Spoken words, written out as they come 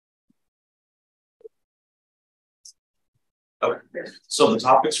Okay, so the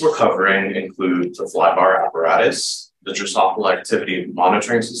topics we're covering include the flybar apparatus, the drosophila activity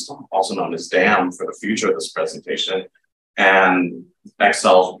monitoring system, also known as DAM for the future of this presentation, and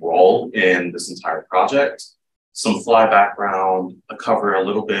Excel's role in this entire project, some fly background, cover a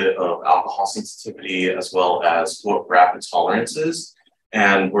little bit of alcohol sensitivity, as well as what rapid tolerance is.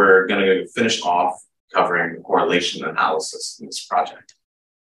 And we're going to finish off covering correlation analysis in this project.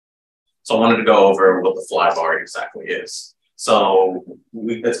 So I wanted to go over what the flybar exactly is. So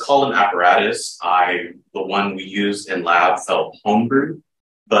it's called an apparatus. The one we used in lab felt homebrew,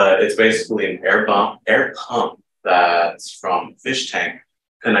 but it's basically an air pump that's from a fish tank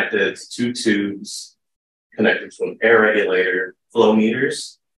connected to two tubes, connected to an air regulator, flow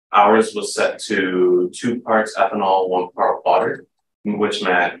meters. Ours was set to 2 parts ethanol, 1 part water, which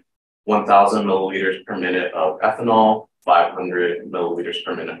meant 1,000 milliliters per minute of ethanol, 500 milliliters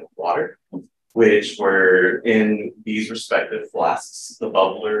per minute of water, which were in these respective flasks. The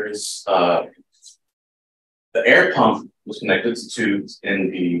bubblers, the air pump was connected to tubes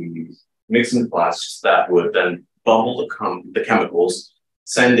in the mixing flasks that would then bubble the chemicals,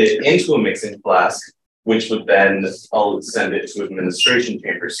 send it into a mixing flask, which would then send it to administration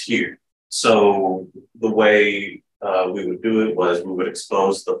chambers here. So the way we would do it was we would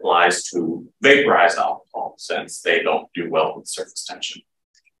expose the flies to vaporized alcohol since they don't do well with surface tension.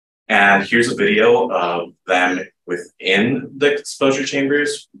 And here's a video of them within the exposure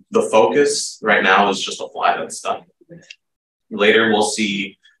chambers. The focus right now is just a fly that's done. Later, we'll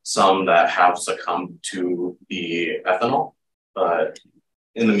see some that have succumbed to the ethanol, but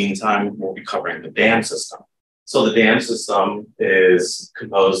in the meantime, we'll be covering the DAM system. So the DAM system is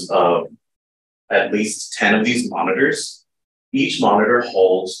composed of at least 10 of these monitors. Each monitor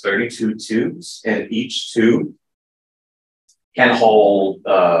holds 32 tubes, and each tube holds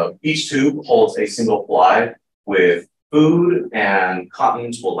a single fly with food and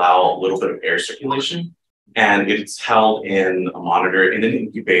cotton to allow a little bit of air circulation. And it's held in a monitor in an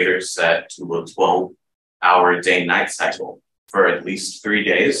incubator set to a 12-hour day-night cycle for at least 3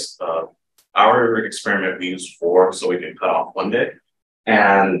 days. Our experiment, we used 4, so we can cut off 1 day.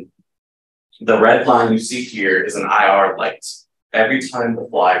 And the red line you see here is an IR light. Every time the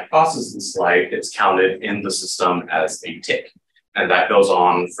fly crosses this light, it's counted in the system as a tick. And that goes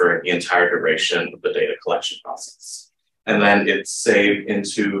on for the entire duration of the data collection process. And then it's saved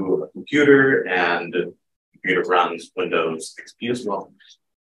into a computer, and the computer runs Windows XP as well,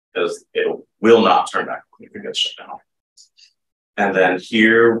 because it will not turn back when it gets shut down. And then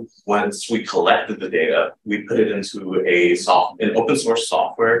here, once we collected the data, we put it into an open source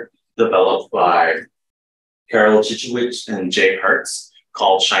software developed by Carol Chichewicz and Jay Hertz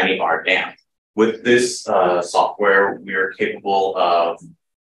called Shiny R DAM. With this software, we are capable of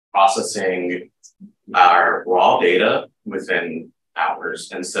processing our raw data within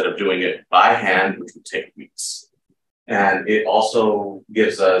hours instead of doing it by hand, which would take weeks. And it also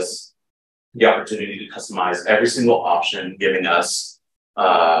gives us the opportunity to customize every single option, giving us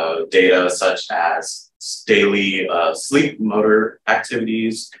data such as daily sleep motor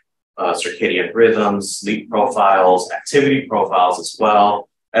activities, circadian rhythms, sleep profiles, activity profiles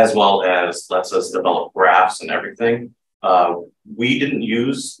as well as lets us develop graphs and everything. We didn't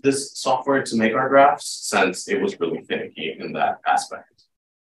use this software to make our graphs since it was really finicky in that aspect.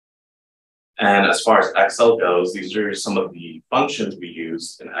 And as far as Excel goes, these are some of the functions we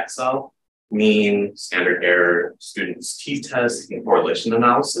use in Excel: mean, standard error, student's t-test, and correlation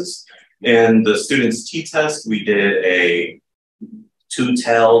analysis. In the student's t-test, we did a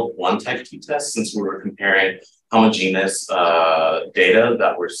 2-tailed one-type t-test since we were comparing homogeneous data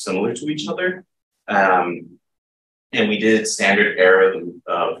that were similar to each other. And we did standard error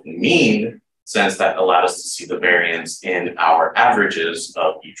of mean, since that allowed us to see the variance in our averages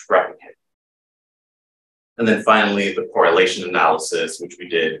of each replicate. And then finally, the correlation analysis, which we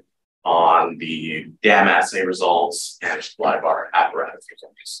did on the DAM assay results and flybar apparatus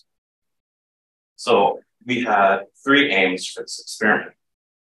results. So we had 3 aims for this experiment.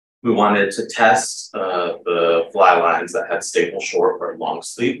 We wanted to test the fly lines that had stable short or long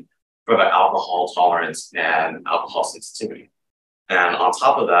sleep for the alcohol tolerance and alcohol sensitivity. And on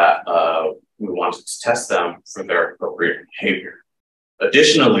top of that, we wanted to test them for their appropriate behavior.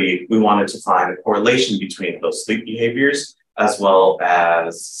 Additionally, we wanted to find a correlation between those sleep behaviors as well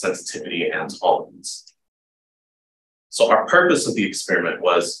as sensitivity and tolerance. So our purpose of the experiment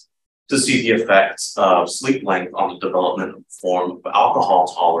was to see the effects of sleep length on the development of a form of alcohol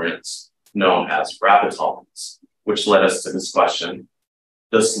tolerance known as rapid tolerance, which led us to this question: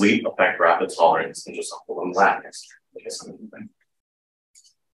 does sleep affect rapid tolerance in drosophila melanogaster?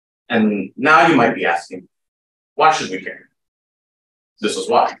 And now you might be asking, why should we care? This was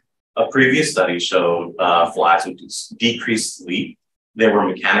why. A previous study showed flies would decrease sleep. They were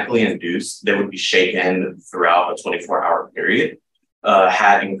mechanically induced. They would be shaken throughout a 24-hour period,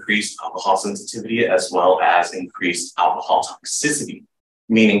 had increased alcohol sensitivity as well as increased alcohol toxicity,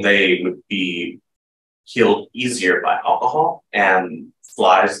 meaning they would be killed easier by alcohol. And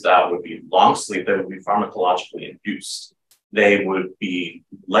flies that would be long sleep, they would be pharmacologically induced. They would be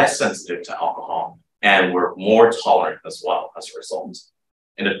less sensitive to alcohol and were more tolerant as well as a result.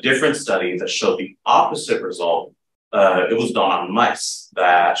 In a different study that showed the opposite result, it was done on mice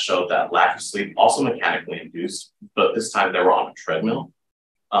that showed that lack of sleep, also mechanically induced, but this time they were on a treadmill.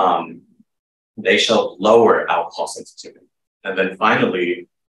 They showed lower alcohol sensitivity. And then finally,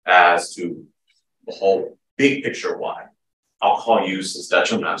 as to the whole big picture why, alcohol use is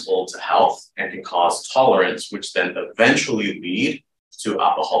detrimental to health and can cause tolerance, which then eventually lead to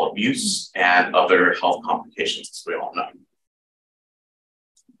alcohol abuse and other health complications, as we all know.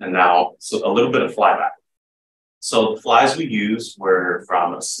 And now, so a little bit of flyback. So the flies we used were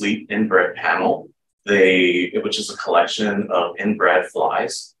from a sleep inbred panel, which is a collection of inbred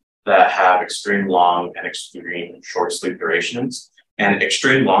flies that have extreme long and extreme short sleep durations. And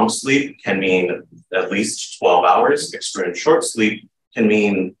extreme long sleep can mean at least 12 hours. Extreme short sleep can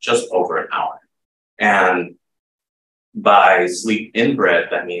mean just over an hour. And by sleep inbred,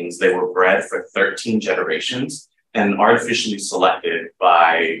 that means they were bred for 13 generations and artificially selected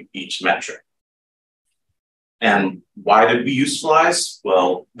by each metric. And why did we use flies?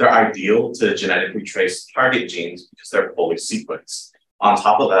 Well, they're ideal to genetically trace target genes because they're fully sequenced. On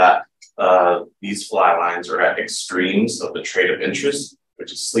top of that, these fly lines are at extremes of the trait of interest,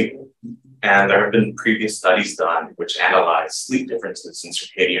 which is sleep. And there have been previous studies done which analyze sleep differences in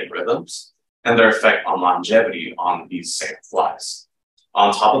circadian rhythms and their effect on longevity on these same flies.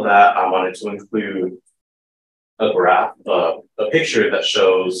 On top of that, I wanted to include a graph, a picture that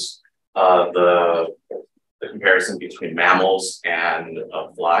shows the comparison between mammals and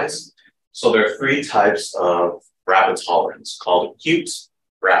flies. So there are three types of rapid tolerance called acute,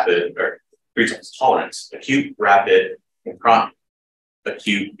 rapid, or three types of tolerance: acute, rapid, and chronic.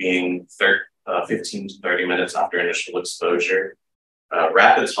 Acute being 15 to 30 minutes after initial exposure.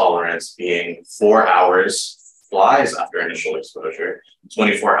 Rapid tolerance being 4 hours flies after initial exposure,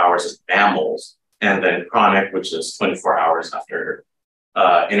 24 hours as mammals, and then chronic, which is 24 hours after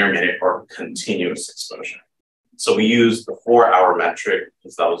intermittent or continuous exposure. So we used the 4-hour metric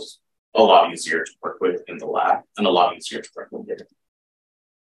because that was a lot easier to work with in the lab and a lot easier to work with here.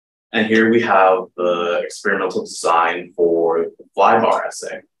 And here we have the experimental design for the fly bar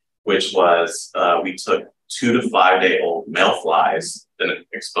assay, which was we took 2 to 5 day old male flies, then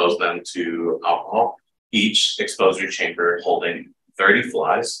exposed them to alcohol, each exposure chamber holding 30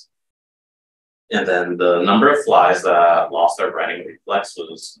 flies. And then the number of flies that lost their writing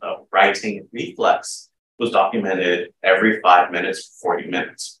reflex was documented every 5 minutes for 40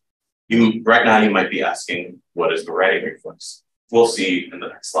 minutes. Right now, you might be asking, what is the writing reflex? We'll see in the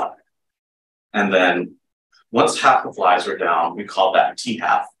next slide. And then once half the flies were down, we called that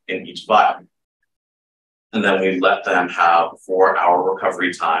T-half in each vial. And then we let them have 4-hour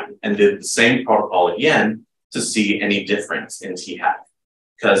recovery time and did the same protocol again to see any difference in T-half.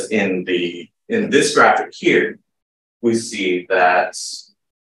 Because in this graphic here, we see that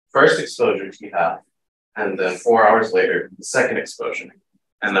first exposure T-half, and then 4 hours later, the second exposure.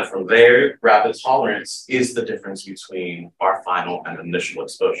 And then from there, rapid tolerance is the difference between our final and initial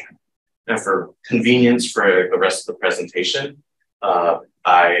exposure. And for convenience for the rest of the presentation,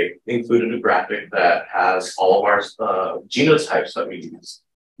 I included a graphic that has all of our genotypes that we use.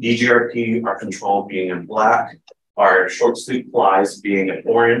 DGRP, our control being in black, our short sleep flies being in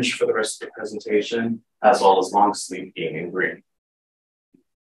orange for the rest of the presentation, as well as long sleep being in green.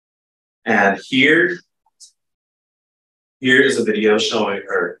 And here is a video showing,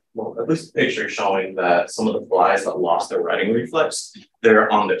 or well, at least a picture showing that some of the flies that lost their writing reflex,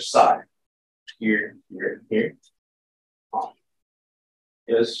 they're on their side. Here. They're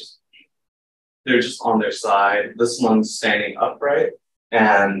just on their side. This one's standing upright,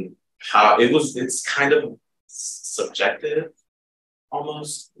 and it's kind of subjective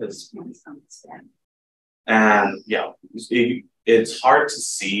almost. And yeah, it's hard to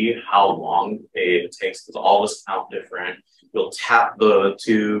see how long it takes because all this count different. You'll tap the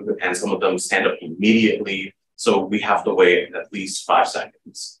tube and some of them stand up immediately. So we have to wait at least 5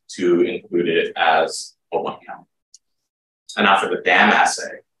 seconds to include it as a 1 count. And after the DAM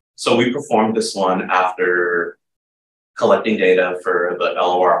assay. So we performed this one after collecting data for the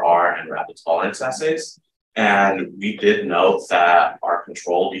LORR and rapid tolerance assays. And we did note that our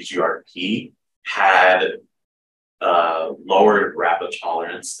control DGRP had lower rapid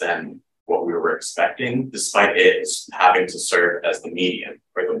tolerance than what we were expecting, despite it having to serve as the median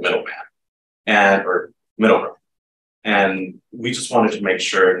or the middleman or middle ground. And we just wanted to make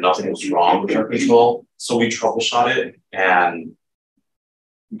sure nothing was wrong with our control. So we troubleshot it. And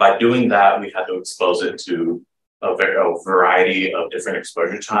by doing that, we had to expose it to a variety of different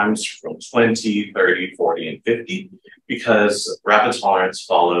exposure times from 20, 30, 40, and 50, because rapid tolerance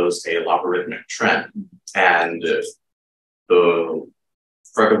follows a logarithmic trend. And the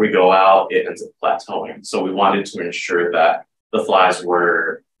further we go out, it ends up plateauing. So we wanted to ensure that the flies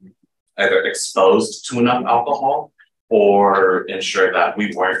were either exposed to enough alcohol or ensure that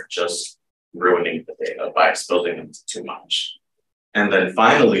we weren't just ruining the data by exposing them to too much. And then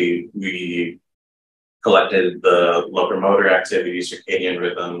finally, we collected the locomotor activity, circadian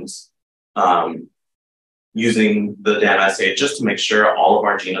rhythms, using the DAM assay just to make sure all of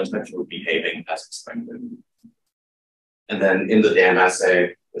our genotypes were behaving as expected. And then in the DAM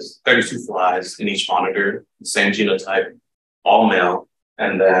assay, there's 32 flies in each monitor, the same genotype, all male.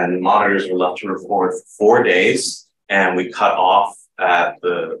 And then monitors were left to record for 4 days. And we cut off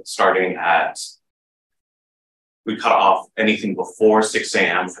we cut off anything before 6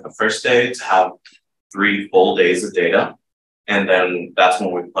 a.m. for the first day to have 3 full days of data. And then that's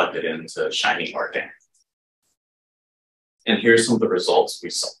when we plugged it into Shiny Organic. And here's some of the results we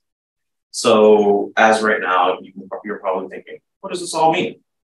saw. So as right now, you're probably thinking, what does this all mean?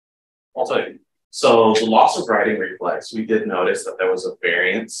 I'll tell you. So the loss of writing reflex, we did notice that there was a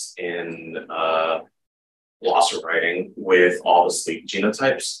variance in loss of writing with all the sleep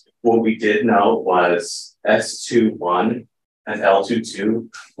genotypes. What we did know was S21 and L22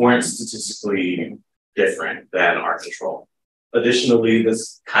 weren't statistically different than our control. Additionally,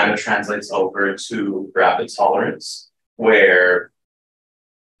 this kind of translates over to rapid tolerance, where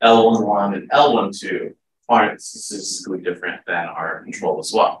L11 and L12 aren't statistically different than our control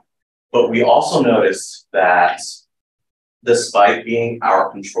as well. But we also noticed that despite being our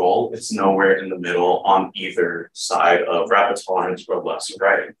control, it's nowhere in the middle on either side of rapid tolerance or loss of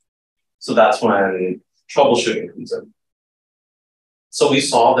writing. So that's when troubleshooting comes in. So we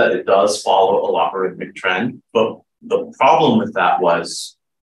saw that it does follow a logarithmic trend, but the problem with that was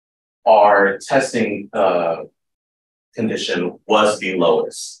our testing condition was the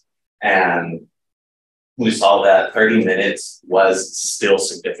lowest. And we saw that 30 minutes was still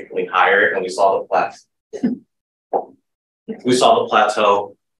significantly higher, and we saw the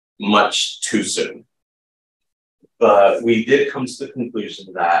plateau much too soon. But we did come to the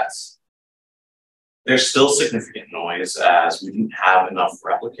conclusion that there's still significant noise as we didn't have enough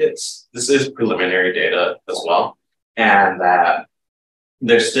replicates. This is preliminary data as well, and that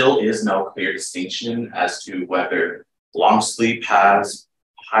there still is no clear distinction as to whether long sleep has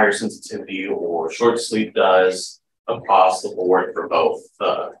higher sensitivity or short sleep does across the board for both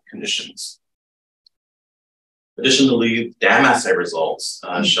conditions. Additionally, DAM assay results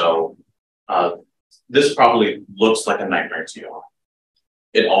show this probably looks like a nightmare to you.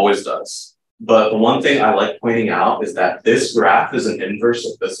 It always does. But the one thing I like pointing out is that this graph is an inverse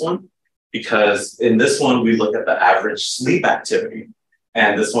of this one, because in this one, we look at the average sleep activity.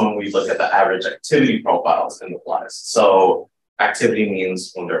 And this one, we look at the average activity profiles in the flies. So activity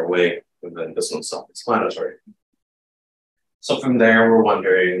means when they're awake, and then this one's self-explanatory. So from there, we're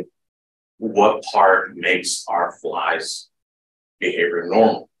wondering what part makes our flies behavior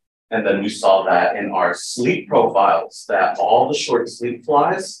normal. And then we saw that in our sleep profiles, that all the short sleep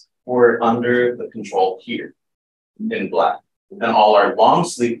flies were under the control here in black. And all our long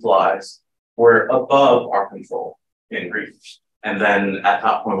sleep flies were above our control in green. And then at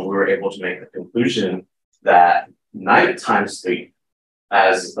that point, we were able to make the conclusion that nighttime sleep,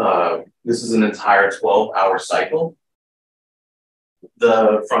 as this is an entire 12-hour cycle,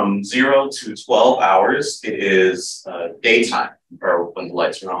 from 0 to 12 hours, it is daytime, or when the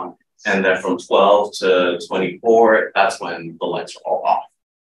lights are on. And then from 12 to 24, that's when the lights are all off.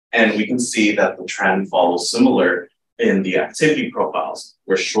 And we can see that the trend follows similar in the activity profiles,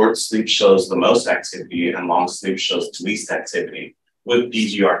 where short sleep shows the most activity and long sleep shows the least activity, with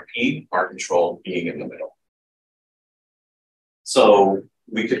DGRP, our control, being in the middle. So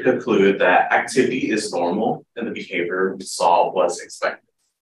we could conclude that activity is normal and the behavior we saw was expected.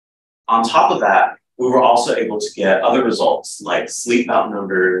 On top of that, we were also able to get other results like sleep out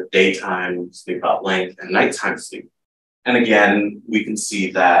number, daytime, sleep out length, and nighttime sleep. And again, we can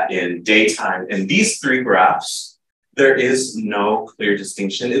see that in daytime, in these 3 graphs, there is no clear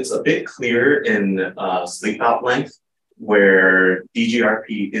distinction. It's a bit clearer in sleep out length, where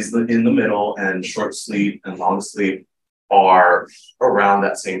DGRP is in the middle and short sleep and long sleep are around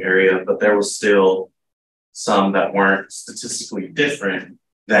that same area, but there was still some that weren't statistically different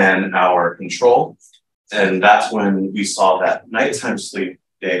than our control. And that's when we saw that nighttime sleep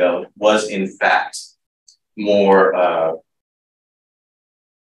data was in fact more of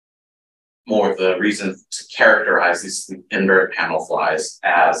the reason to characterize these invert panel flies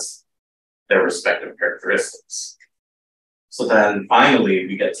as their respective characteristics. So then finally,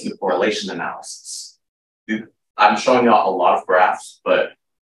 we get to the correlation analysis. I'm showing you a lot of graphs, but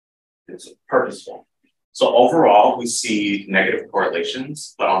it's purposeful. So overall, we see negative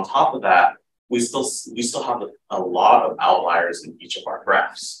correlations, but on top of that, we still have a lot of outliers in each of our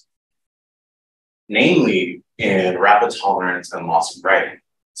graphs, namely in rapid tolerance and loss of writing.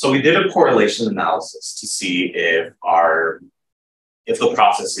 So we did a correlation analysis to see if the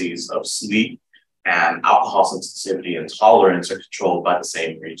processes of sleep and alcohol sensitivity and tolerance are controlled by the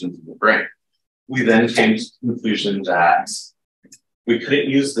same regions in the brain. We then came to the conclusion that we couldn't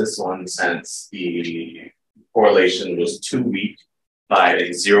use this one since the correlation was too weak by a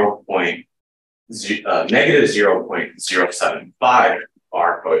negative 0.075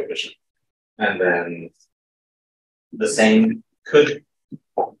 bar coefficient. And then the same could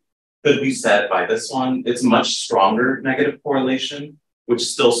be said by this one. It's much stronger negative correlation, which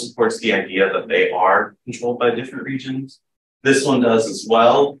still supports the idea that they are controlled by different regions. This one does as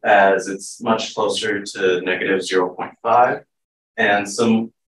well, as it's much closer to negative 0.5. And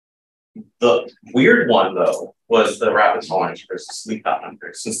the weird one, though, was the rapid tolerance versus sleep out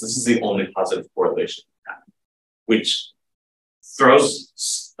number, since this is the only positive correlation we have, which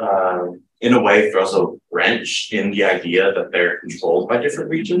throws, in a way, throws a wrench in the idea that they're controlled by different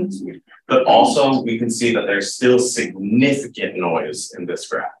regions. But also, we can see that there's still significant noise in this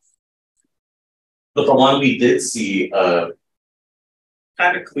graph. But the one we did see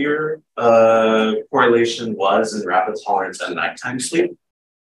kind of clear correlation was in rapid tolerance and nighttime sleep,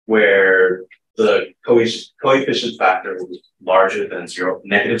 where the coefficient factor was larger than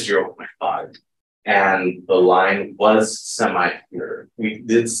negative 0.5, and the line was semi-clear. We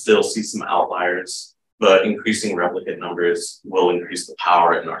did still see some outliers, but increasing replicate numbers will increase the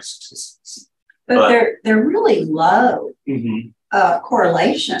power in our statistics. But they're really low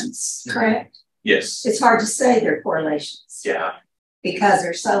correlations, correct? Yes. It's hard to say they're correlations. Yeah. Because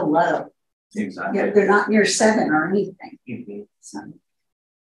they're so low. Exactly. They're not near 7 or anything.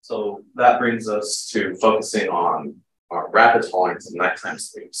 So that brings us to focusing on our rapid tolerance and nighttime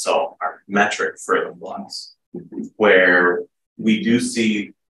sleep. So our metric for the flies, where we do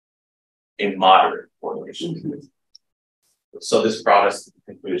see a moderate correlation. So this brought us to the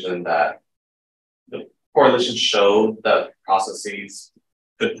conclusion that the correlation showed that processes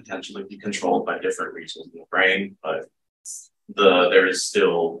could potentially be controlled by different regions in the brain, but there is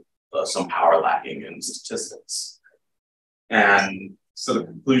still some power lacking in statistics. And so the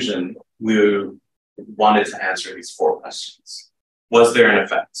conclusion, we wanted to answer these 4 questions. Was there an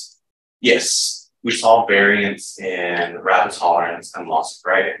effect? Yes, we saw variance in rapid tolerance and loss of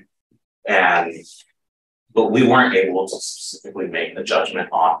writing. But we weren't able to specifically make a judgment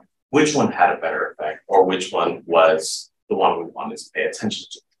on which one had a better effect or which one was the one we wanted to pay attention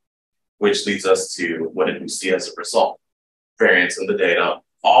to, which leads us to what did we see as a result? Variance in the data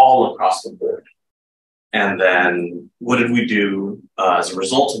all across the board. And then what did we do as a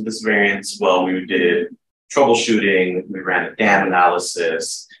result of this variance? Well, we did troubleshooting, we ran a dam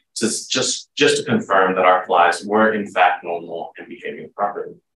analysis to just to confirm that our flies were in fact normal and behaving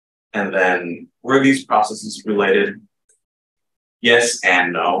properly. And then were these processes related? Yes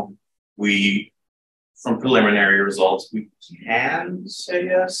and no. From preliminary results, we can say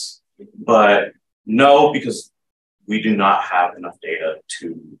yes, but no, because we do not have enough data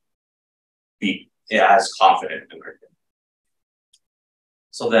to be as confident in our data.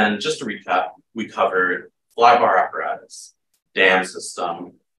 So then, just to recap, we covered flybar apparatus, dam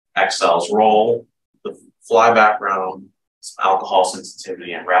system, XL's role, the fly background, alcohol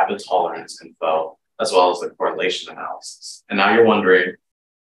sensitivity, and rapid tolerance info, as well as the correlation analysis. And now you're wondering,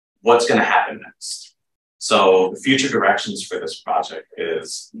 what's going to happen next? So the future directions for this project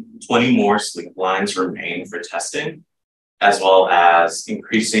is 20 more sleep lines remain for testing, as well as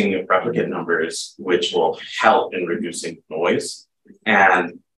increasing replicate numbers, which will help in reducing noise.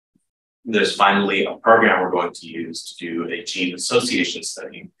 And there's finally a program we're going to use to do a gene association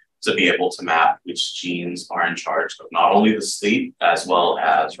study to be able to map which genes are in charge of not only the sleep, as well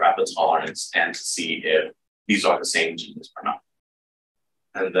as rapid tolerance, and to see if these are the same genes or not.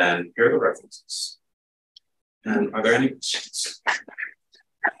 And then here are the references. And are there any questions? I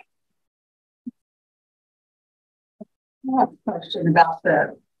have a question about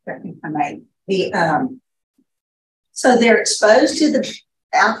so they're exposed to the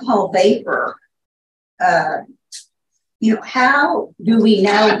alcohol vapor you know, how do we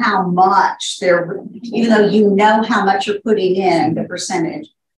know how much they're, even though you know how much you're putting in, the percentage,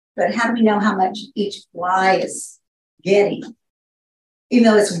 but how do we know how much each fly is getting? Even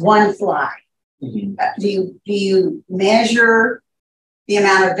though it's one fly, do you measure the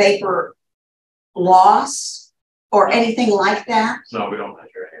amount of vapor loss or anything like that? No, we don't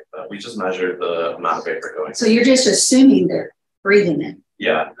measure any of that. We just measure the amount of vapor going. So you're just assuming they're breathing it.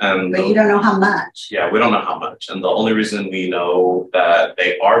 Yeah, and but you don't know how much. Yeah, we don't know how much, and the only reason we know that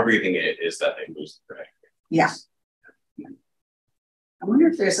they are breathing it is that they lose the prey. Yeah. I wonder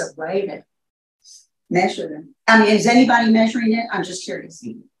if there's a way to measure them. I mean, is anybody measuring it? I'm just curious.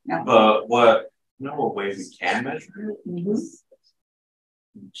 No. But what way we can measure it?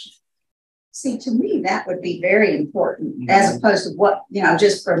 See, to me, that would be very important, as opposed to what, you know,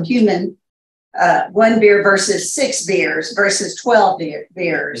 just from human, 1 beer versus 6 beers versus 12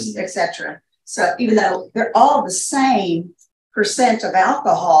 beers, etc. So even though they're all the same percent of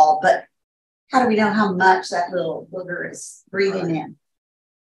alcohol, but how do we know how much that little booger is breathing in?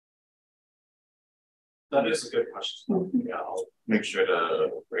 That is a good question. Yeah, I'll make sure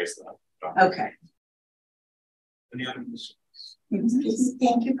to raise that. Okay. Any other questions?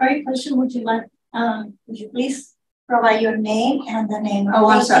 Thank you for your question. Would you please provide your name and the name of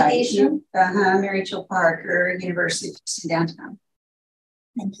I'm the sorry. institution? Mary Jo Parker, University of Houston, downtown.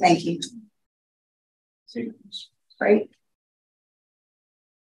 Thank you. Great.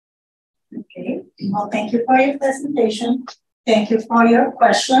 Okay. Well, thank you for your presentation. Thank you for your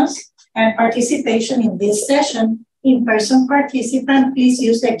questions and participation in this session. In-person participant, please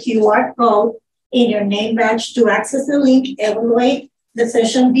use the QR code in your name badge to access the link, evaluate the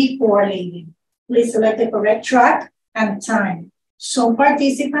session before leaving. Please select the correct track and time. So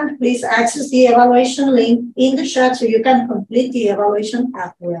participants, please access the evaluation link in the chat so you can complete the evaluation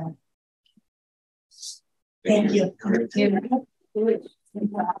as well. Thank you.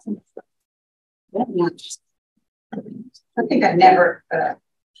 I think I've never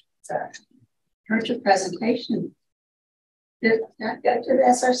heard your presentation. Did that go to the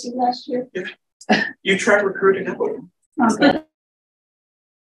SRC last year? Yeah. You tried recruiting out. Okay.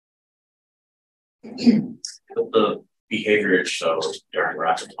 But the behavior it shows during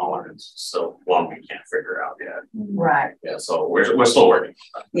rapid tolerance is still one we can't figure out yet. Right. Yeah, so we're still working.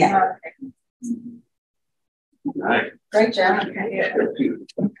 Yeah. All right. Great job.